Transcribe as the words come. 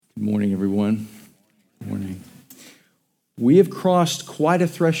Good morning, everyone. Good morning. We have crossed quite a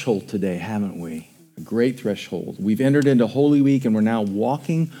threshold today, haven't we? A great threshold. We've entered into Holy Week, and we're now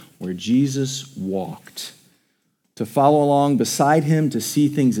walking where Jesus walked. To follow along beside him, to see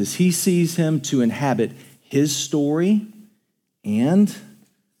things as he sees him, to inhabit his story, and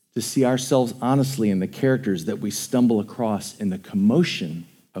to see ourselves honestly in the characters that we stumble across in the commotion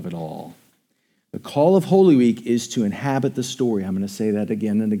of it all. The call of Holy Week is to inhabit the story. I'm going to say that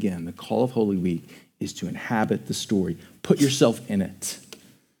again and again. The call of Holy Week is to inhabit the story. Put yourself in it.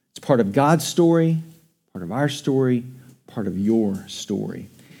 It's part of God's story, part of our story, part of your story.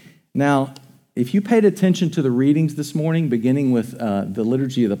 Now, if you paid attention to the readings this morning, beginning with the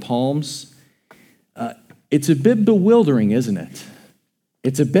Liturgy of the Palms, it's a bit bewildering, isn't it?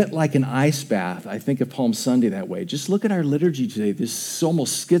 It's a bit like an ice bath. I think of Palm Sunday that way. Just look at our liturgy today, this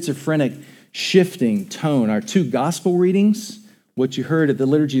almost schizophrenic shifting tone. Our two gospel readings, what you heard at the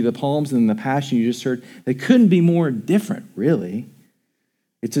Liturgy of the Palms and the Passion you just heard, they couldn't be more different, really.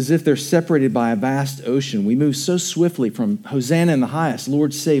 It's as if they're separated by a vast ocean. We move so swiftly from Hosanna in the highest,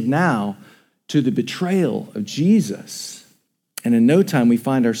 Lord save now, to the betrayal of Jesus. And in no time, we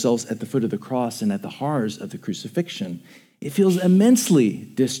find ourselves at the foot of the cross and at the horrors of the crucifixion. It feels immensely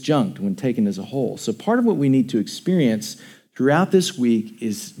disjunct when taken as a whole. So part of what we need to experience throughout this week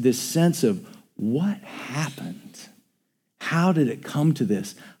is this sense of what happened? How did it come to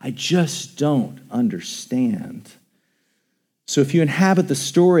this? I just don't understand. So if you inhabit the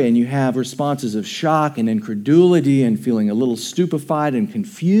story and you have responses of shock and incredulity and feeling a little stupefied and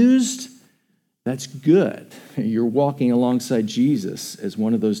confused, that's good. You're walking alongside Jesus as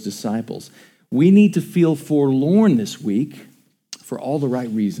one of those disciples. We need to feel forlorn this week for all the right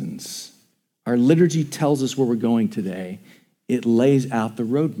reasons. Our liturgy tells us where we're going today. It lays out the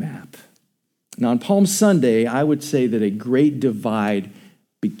roadmap. Now, on Palm Sunday, I would say that a great divide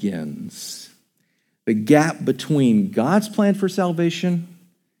begins. The gap between God's plan for salvation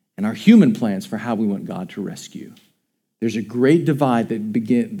and our human plans for how we want God to rescue. There's a great divide that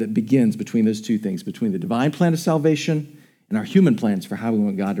begins between those two things, between the divine plan of salvation and our human plans for how we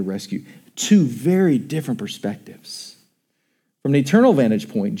want God to rescue. Two very different perspectives. From an eternal vantage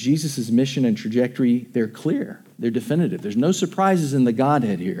point, Jesus' mission and trajectory, they're clear. They're definitive. There's no surprises in the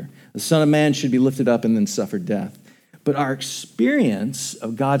Godhead here. The Son of Man should be lifted up and then suffer death. But our experience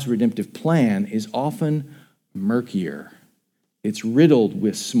of God's redemptive plan is often murkier. It's riddled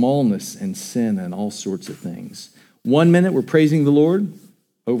with smallness and sin and all sorts of things. 1 minute, we're praising the Lord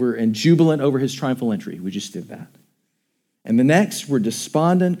and jubilant over his triumphal entry. We just did that. And the next, we're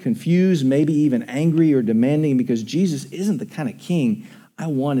despondent, confused, maybe even angry or demanding because Jesus isn't the kind of king I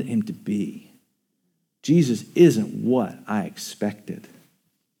wanted him to be. Jesus isn't what I expected.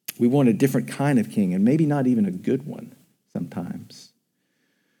 We want a different kind of king, and maybe not even a good one sometimes.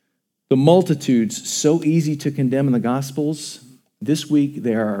 The multitudes, so easy to condemn in the Gospels, this week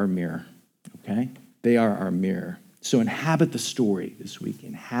they are our mirror, okay? They are our mirror. So inhabit the story this week.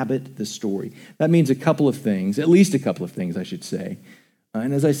 Inhabit the story. That means a couple of things, at least a couple of things, I should say.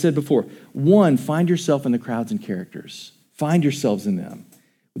 And as I said before, one, find yourself in the crowds and characters. Find yourselves in them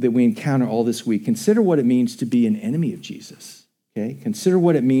that we encounter all this week. Consider what it means to be an enemy of Jesus. Okay? Consider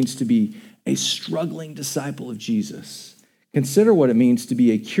what it means to be a struggling disciple of Jesus. Consider what it means to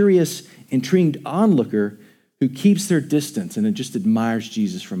be a curious, intrigued onlooker who keeps their distance and just admires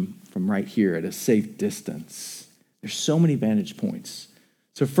Jesus from right here at a safe distance. There's so many vantage points.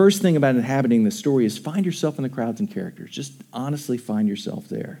 So first thing about inhabiting the story is find yourself in the crowds and characters. Just honestly find yourself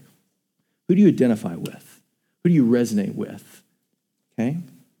there. Who do you identify with? Who do you resonate with? Okay?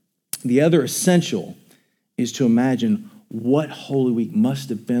 The other essential is to imagine what Holy Week must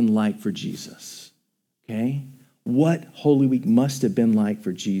have been like for Jesus. Okay? What Holy Week must have been like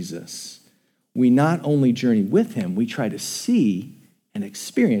for Jesus. We not only journey with him, we try to see and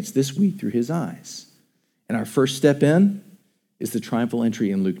experience this week through his eyes. And our first step in is the triumphal entry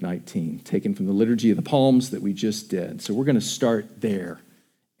in Luke 19, taken from the Liturgy of the Palms that we just did. So we're going to start there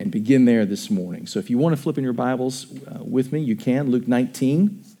and begin there this morning. So if you want to flip in your Bibles with me, you can. Luke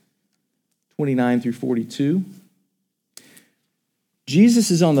 19, 29 through 42.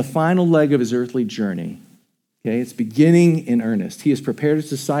 Jesus is on the final leg of his earthly journey. Okay, it's beginning in earnest. He has prepared his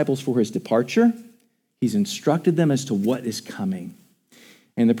disciples for his departure. He's instructed them as to what is coming.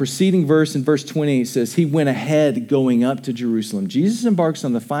 And the preceding verse, in verse 20, says, he went ahead going up to Jerusalem. Jesus embarks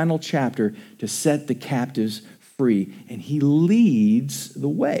on the final chapter to set the captives free, and he leads the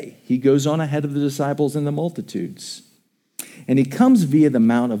way. He goes on ahead of the disciples and the multitudes. And he comes via the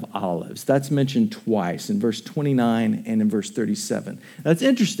Mount of Olives. That's mentioned twice in verse 29 and in verse 37. That's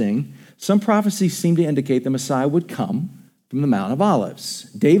interesting. Some prophecies seem to indicate the Messiah would come from the Mount of Olives.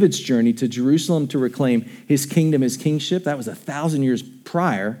 David's journey to Jerusalem to reclaim his kingdom, his kingship, that was 1,000 years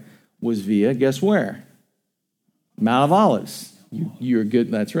prior, was via, guess where? Mount of Olives. You're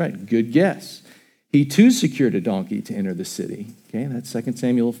good, that's right, good guess. He too secured a donkey to enter the city. Okay, that's 2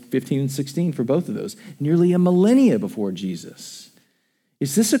 Samuel 15 and 16 for both of those, nearly a millennia before Jesus.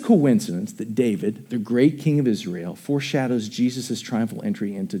 Is this a coincidence that David, the great king of Israel, foreshadows Jesus' triumphal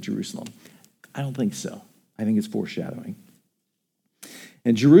entry into Jerusalem? I don't think so. I think it's foreshadowing.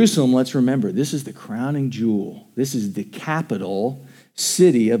 And Jerusalem, let's remember, this is the crowning jewel. This is the capital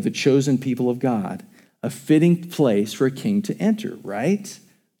city of the chosen people of God, a fitting place for a king to enter, right?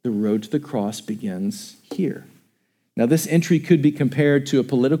 The road to the cross begins here. Now, this entry could be compared to a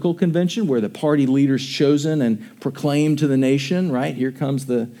political convention where the party leader's chosen and proclaimed to the nation, right? Here comes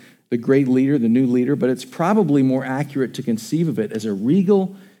the great leader, the new leader, but it's probably more accurate to conceive of it as a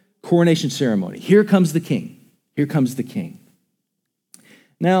regal coronation ceremony. Here comes the king. Here comes the king.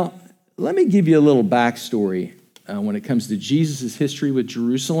 Now, let me give you a little backstory when it comes to Jesus' history with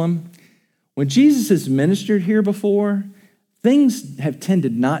Jerusalem. When Jesus has ministered here before, things have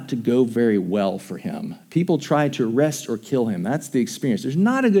tended not to go very well for him. People try to arrest or kill him. That's the experience. There's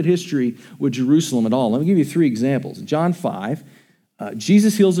not a good history with Jerusalem at all. Let me give you 3 examples. In John 5,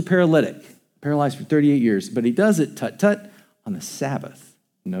 Jesus heals a paralytic, paralyzed for 38 years, but he does it, tut-tut, on the Sabbath.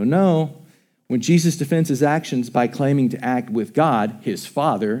 No. When Jesus defends his actions by claiming to act with God, his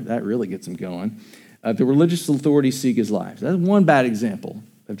Father, that really gets him going, the religious authorities seek his life. That's one bad example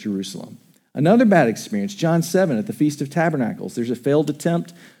of Jerusalem. Another bad experience, John 7 at the Feast of Tabernacles. There's a failed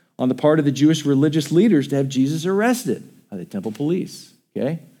attempt on the part of the Jewish religious leaders to have Jesus arrested by the temple police,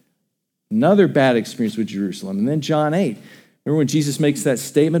 okay? Another bad experience with Jerusalem. And then John 8. Remember when Jesus makes that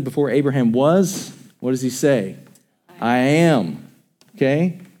statement before Abraham was? What does he say? I am,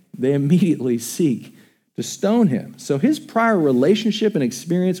 okay? They immediately seek to stone him. So his prior relationship and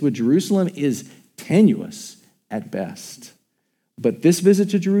experience with Jerusalem is tenuous at best. But this visit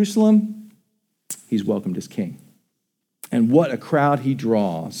to Jerusalem, he's welcomed as king. And what a crowd he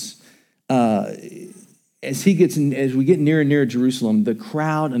draws. As we get nearer and nearer Jerusalem, the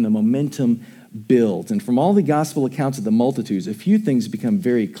crowd and the momentum builds. And from all the gospel accounts of the multitudes, a few things become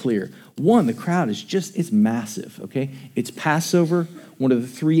very clear. One, the crowd it's massive, okay? It's Passover, one of the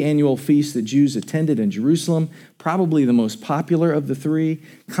 3 annual feasts that Jews attended in Jerusalem, probably the most popular of the 3.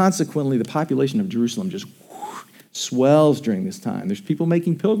 Consequently, the population of Jerusalem just swells during this time. There's people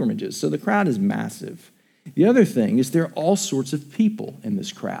making pilgrimages, so the crowd is massive. The other thing is there are all sorts of people in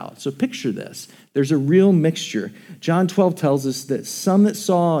this crowd. So picture this. There's a real mixture. John 12 tells us that some that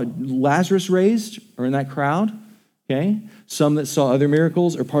saw Lazarus raised are in that crowd, okay? Some that saw other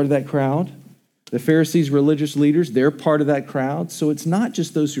miracles are part of that crowd. The Pharisees, religious leaders, they're part of that crowd. So it's not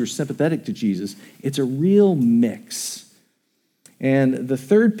just those who are sympathetic to Jesus. It's a real mix. And the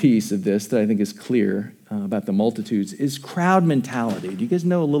third piece of this that I think is clear about the multitudes is crowd mentality. Do you guys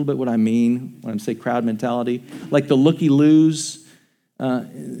know a little bit what I mean when I say crowd mentality? Like the looky-loos.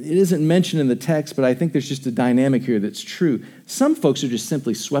 It isn't mentioned in the text, but I think there's just a dynamic here that's true. Some folks are just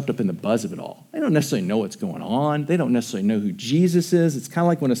simply swept up in the buzz of it all. They don't necessarily know what's going on. They don't necessarily know who Jesus is. It's kind of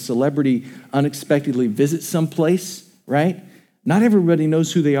like when a celebrity unexpectedly visits someplace, right? Not everybody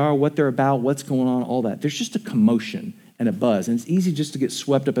knows who they are, what they're about, what's going on, all that. There's just a commotion and a buzz, and it's easy just to get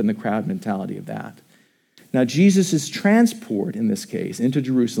swept up in the crowd mentality of that. Now, Jesus' transport in this case into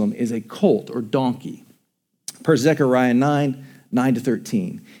Jerusalem is a colt or donkey. Per Zechariah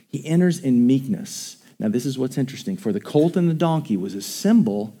 9:9-13. He enters in meekness. Now, this is what's interesting. For the colt and the donkey was a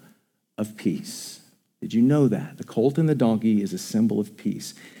symbol of peace. Did you know that? The colt and the donkey is a symbol of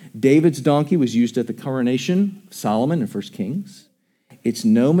peace. David's donkey was used at the coronation of Solomon in 1 Kings. It's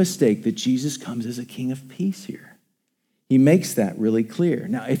no mistake that Jesus comes as a king of peace here. He makes that really clear.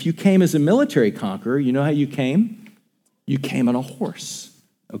 Now, if you came as a military conqueror, you know how you came? You came on a horse,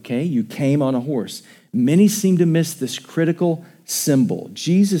 okay? You came on a horse. Many seem to miss this critical symbol.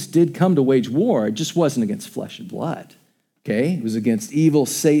 Jesus did come to wage war. It just wasn't against flesh and blood, okay? It was against evil,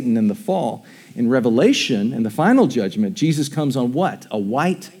 Satan, and the fall. In Revelation, in the final judgment, Jesus comes on what? A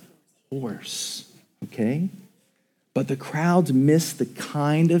white horse, okay? But the crowds miss the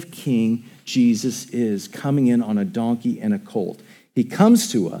kind of king Jesus is, coming in on a donkey and a colt. He comes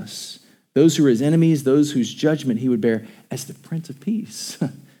to us, those who are his enemies, those whose judgment he would bear, as the Prince of Peace.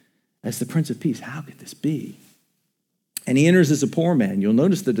 As the Prince of Peace. How could this be? And he enters as a poor man. You'll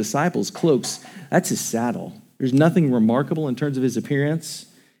notice the disciples' cloaks, that's his saddle. There's nothing remarkable in terms of his appearance.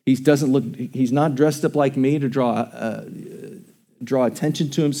 He's not dressed up like me to draw attention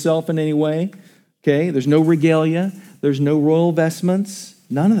to himself in any way. Okay, there's no regalia, there's no royal vestments,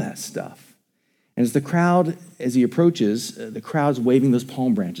 none of that stuff. And as he approaches, the crowd's waving those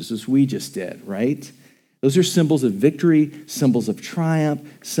palm branches, as we just did, right? Those are symbols of victory, symbols of triumph,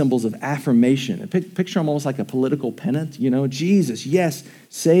 symbols of affirmation. Picture them almost like a political pennant, Jesus, yes,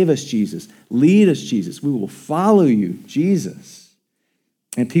 save us, Jesus. Lead us, Jesus. We will follow you, Jesus.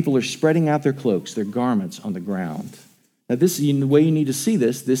 And people are spreading out their cloaks, their garments on the ground. Now, the way you need to see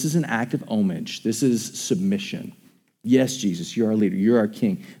this is an act of homage. This is submission. Yes, Jesus, you're our leader. You're our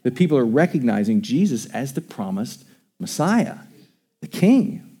king. The people are recognizing Jesus as the promised Messiah, the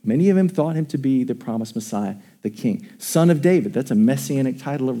king. Many of them thought him to be the promised Messiah, the king. Son of David, that's a messianic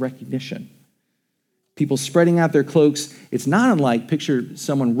title of recognition. People spreading out their cloaks. It's not unlike, picture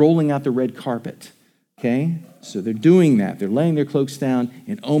someone rolling out the red carpet, okay? So they're doing that. They're laying their cloaks down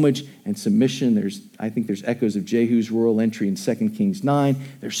in homage and submission. I think there's echoes of Jehu's royal entry in 2 Kings 9.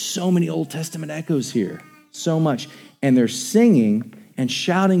 There's so many Old Testament echoes here, so much. And they're singing and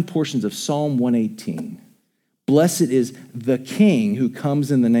shouting portions of Psalm 118. Blessed is the King who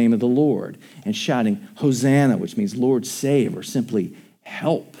comes in the name of the Lord, and shouting Hosanna, which means Lord save, or simply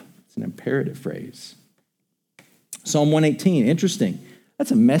help. It's an imperative phrase. Psalm 118, interesting.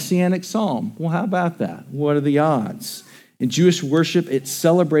 That's a messianic psalm. Well, how about that? What are the odds? In Jewish worship, it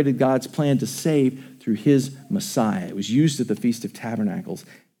celebrated God's plan to save through his Messiah. It was used at the Feast of Tabernacles.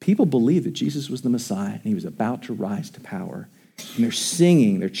 People believed that Jesus was the Messiah and he was about to rise to power. And they're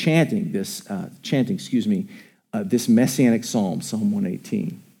singing, they're chanting this messianic psalm, Psalm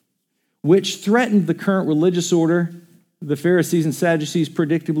 118, which threatened the current religious order. The Pharisees and Sadducees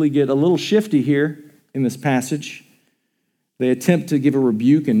predictably get a little shifty here in this passage. They attempt to give a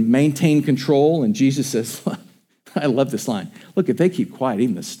rebuke and maintain control, and Jesus says, I love this line. Look, if they keep quiet,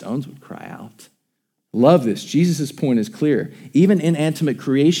 even the stones would cry out. Love this. Jesus' point is clear. Even inanimate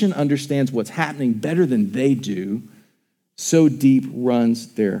creation understands what's happening better than they do. So deep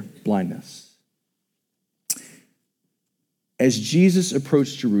runs their blindness. As Jesus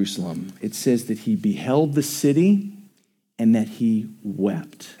approached Jerusalem, it says that he beheld the city and that he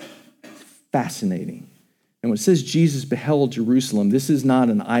wept. Fascinating. And when it says Jesus beheld Jerusalem, this is not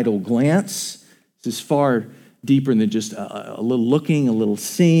an idle glance. This is far deeper than just a little looking, a little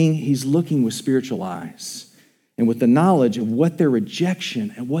seeing. He's looking with spiritual eyes and with the knowledge of what their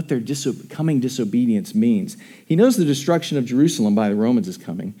rejection and what their coming disobedience means. He knows the destruction of Jerusalem by the Romans is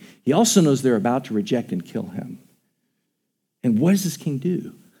coming. He also knows they're about to reject and kill him. And what does this king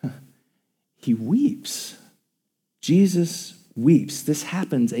do? He weeps. Jesus weeps. This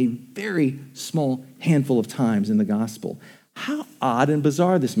happens a very small handful of times in the gospel. How odd and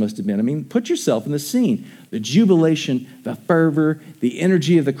bizarre this must have been. I mean, put yourself in the scene. The jubilation, the fervor, the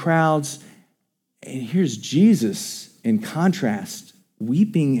energy of the crowds. And here's Jesus, in contrast,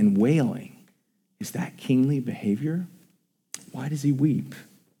 weeping and wailing. Is that kingly behavior? Why does he weep?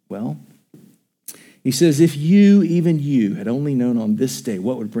 Well, he says, if you, even you, had only known on this day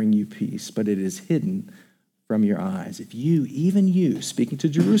what would bring you peace, but it is hidden from your eyes. If you, even you, speaking to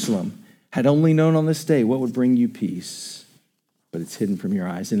Jerusalem, had only known on this day what would bring you peace, but it's hidden from your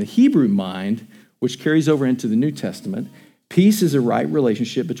eyes. In the Hebrew mind, which carries over into the New Testament, peace is a right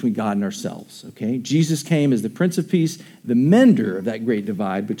relationship between God and ourselves, okay? Jesus came as the Prince of Peace, the mender of that great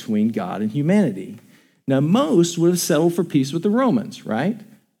divide between God and humanity. Now, most would have settled for peace with the Romans, right?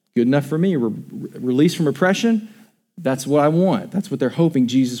 Good enough for me. Release from oppression, that's what I want. That's what they're hoping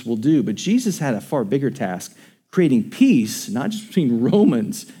Jesus will do. But Jesus had a far bigger task, creating peace, not just between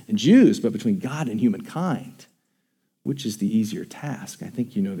Romans and Jews, but between God and humankind. Which is the easier task? I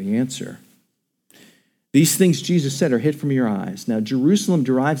think you know the answer. These things Jesus said are hid from your eyes. Now, Jerusalem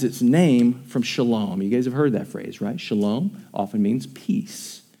derives its name from shalom. You guys have heard that phrase, right? Shalom often means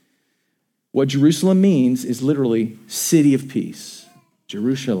peace. What Jerusalem means is literally city of peace.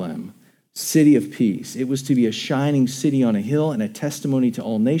 Jerusalem, city of peace. It was to be a shining city on a hill and a testimony to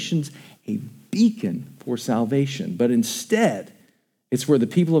all nations, a beacon for salvation. But instead, it's where the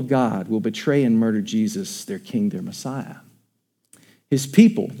people of God will betray and murder Jesus, their king, their Messiah. His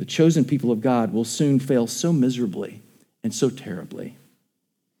people, the chosen people of God, will soon fail so miserably and so terribly.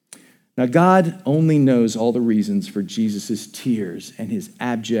 Now, God only knows all the reasons for Jesus' tears and his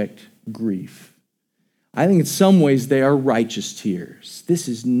abject grief. I think in some ways they are righteous tears. This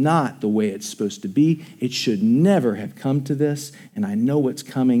is not the way it's supposed to be. It should never have come to this, and I know what's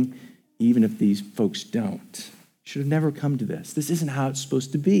coming, even if these folks don't. It should have never come to this. This isn't how it's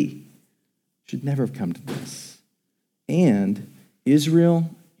supposed to be. It should never have come to this. And Israel,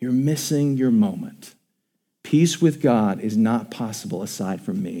 you're missing your moment. Peace with God is not possible aside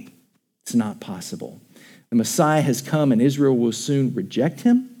from me. It's not possible. The Messiah has come, and Israel will soon reject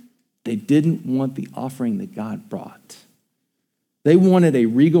him. They didn't want the offering that God brought. They wanted a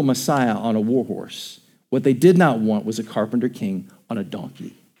regal Messiah on a war horse. What they did not want was a carpenter king on a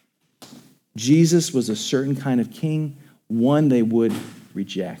donkey. Jesus was a certain kind of king, one they would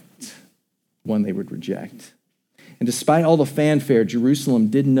reject. One they would reject. And despite all the fanfare, Jerusalem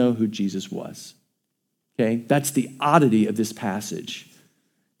didn't know who Jesus was. Okay? That's the oddity of this passage.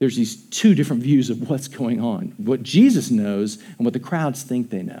 There's these two different views of what's going on. What Jesus knows and what the crowds think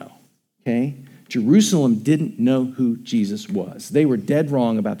they know. Okay? Jerusalem didn't know who Jesus was. They were dead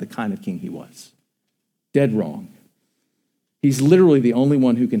wrong about the kind of king he was. Dead wrong. He's literally the only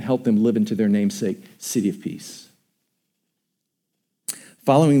one who can help them live into their namesake, city of peace.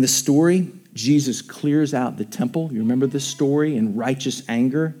 Following the story, Jesus clears out the temple. You remember this story in righteous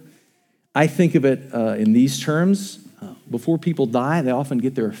anger? I think of it in these terms. Before people die, they often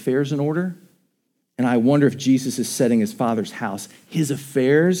get their affairs in order. And I wonder if Jesus is setting his Father's house, his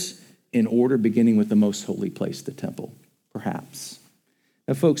affairs in order, beginning with the most holy place, the temple, perhaps.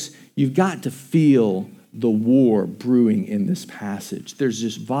 Now, folks, you've got to feel the war brewing in this passage. There's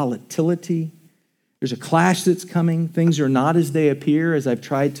just volatility. There's a clash that's coming. Things are not as they appear, as I've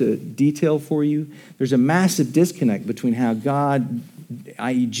tried to detail for you. There's a massive disconnect between how God,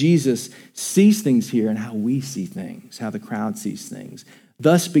 i.e. Jesus, sees things here and how we see things, how the crowd sees things.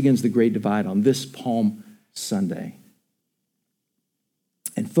 Thus begins the great divide on this Palm Sunday.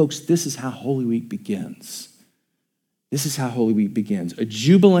 And folks, this is how Holy Week begins. This is how Holy Week begins. A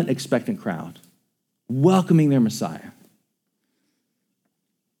jubilant, expectant crowd welcoming their Messiah.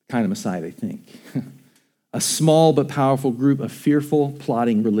 The kind of Messiah they think. A small but powerful group of fearful,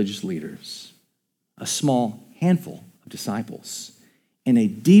 plotting religious leaders. A small handful of disciples. And a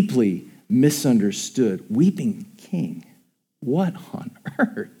deeply misunderstood, weeping king. What on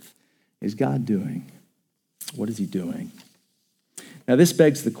earth is God doing? What is he doing? Now, this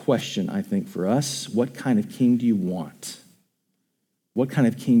begs the question, I think, for us, what kind of king do you want? What kind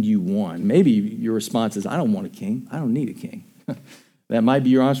of king do you want? Maybe your response is, I don't want a king. I don't need a king. That might be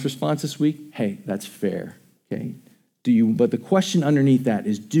your honest response this week. Hey, that's fair, okay? But the question underneath that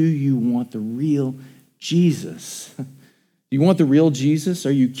is, do you want the real Jesus? Do you want the real Jesus?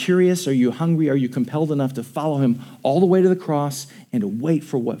 Are you curious? Are you hungry? Are you compelled enough to follow him all the way to the cross and to wait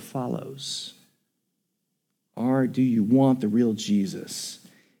for what follows? Or do you want the real Jesus?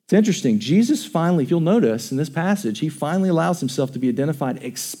 It's interesting. Jesus finally, if you'll notice in this passage, he finally allows himself to be identified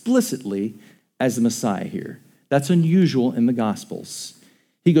explicitly as the Messiah here. That's unusual in the Gospels.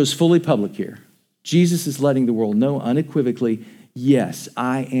 He goes fully public here. Jesus is letting the world know unequivocally, yes,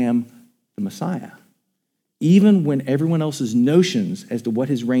 I am the Messiah. Even when everyone else's notions as to what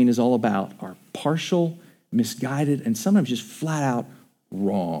his reign is all about are partial, misguided, and sometimes just flat out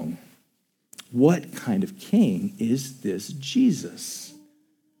wrong. What kind of king is this Jesus?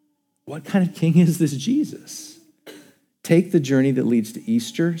 What kind of king is this Jesus? Take the journey that leads to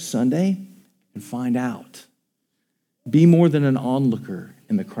Easter Sunday and find out. Be more than an onlooker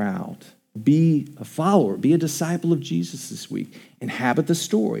in the crowd. Be a follower. Be a disciple of Jesus this week. Inhabit the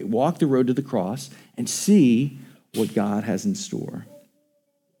story. Walk the road to the cross and see what God has in store.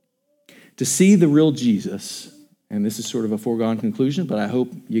 To see the real Jesus, and this is sort of a foregone conclusion, but I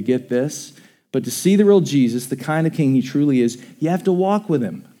hope you get this, but to see the real Jesus, the kind of king he truly is, you have to walk with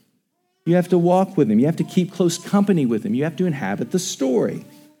him. You have to walk with him. You have to keep close company with him. You have to inhabit the story.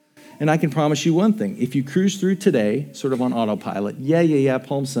 And I can promise you one thing. If you cruise through today, sort of on autopilot, yeah,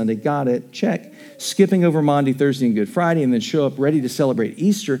 Palm Sunday, got it, check. Skipping over Maundy, Thursday, and Good Friday, and then show up ready to celebrate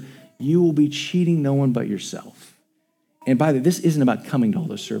Easter, you will be cheating no one but yourself. And by the way, this isn't about coming to all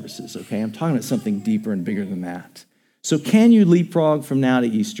those services, okay? I'm talking about something deeper and bigger than that. So can you leapfrog from now to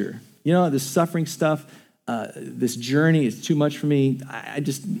Easter? You know, this suffering stuff, this journey is too much for me.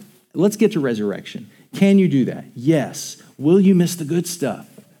 Let's get to resurrection. Can you do that? Yes. Will you miss the good stuff?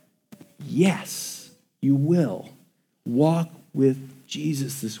 Yes, you will. Walk with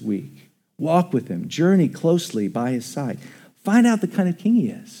Jesus this week. Walk with him. Journey closely by his side. Find out the kind of king he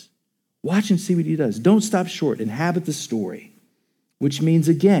is. Watch and see what he does. Don't stop short. Inhabit the story, which means,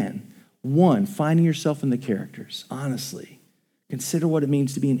 again, one, finding yourself in the characters, honestly. Consider what it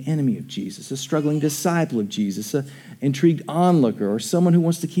means to be an enemy of Jesus, a struggling disciple of Jesus, an intrigued onlooker, or someone who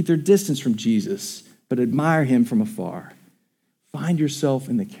wants to keep their distance from Jesus, but admire him from afar. Find yourself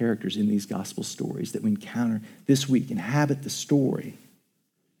in the characters in these gospel stories that we encounter this week. Inhabit the story.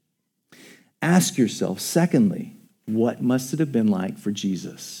 Ask yourself, secondly, what must it have been like for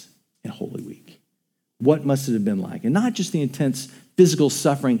Jesus in Holy Week? What must it have been like? And not just the intense physical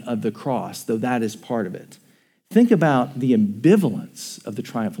suffering of the cross, though that is part of it. Think about the ambivalence of the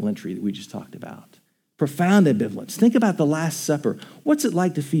triumphal entry that we just talked about. Profound ambivalence. Think about the Last Supper. What's it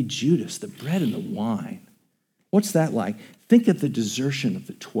like to feed Judas the bread and the wine? What's that like? Think of the desertion of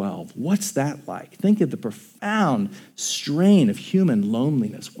the 12. What's that like? Think of the profound strain of human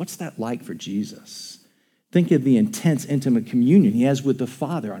loneliness. What's that like for Jesus? Think of the intense, intimate communion he has with the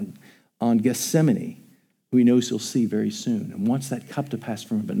Father on Gethsemane, who he knows he'll see very soon, and wants that cup to pass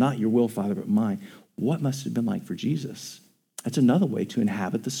from him, but not your will, Father, but mine. What must it have been like for Jesus? That's another way to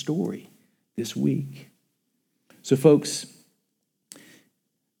inhabit the story this week. So, folks,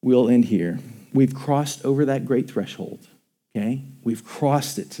 we'll end here. We've crossed over that great threshold, okay? We've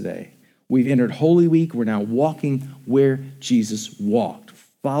crossed it today. We've entered Holy Week. We're now walking where Jesus walked,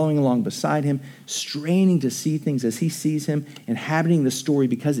 following along beside him, straining to see things as he sees him, inhabiting the story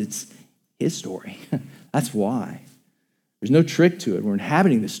because it's his story. That's why. There's no trick to it. We're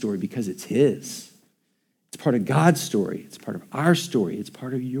inhabiting the story because it's his. It's part of God's story. It's part of our story. It's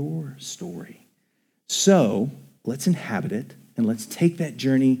part of your story. So let's inhabit it, and let's take that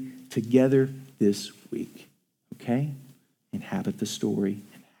journey together this week, okay? Inhabit the story,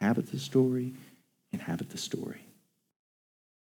 inhabit the story, inhabit the story.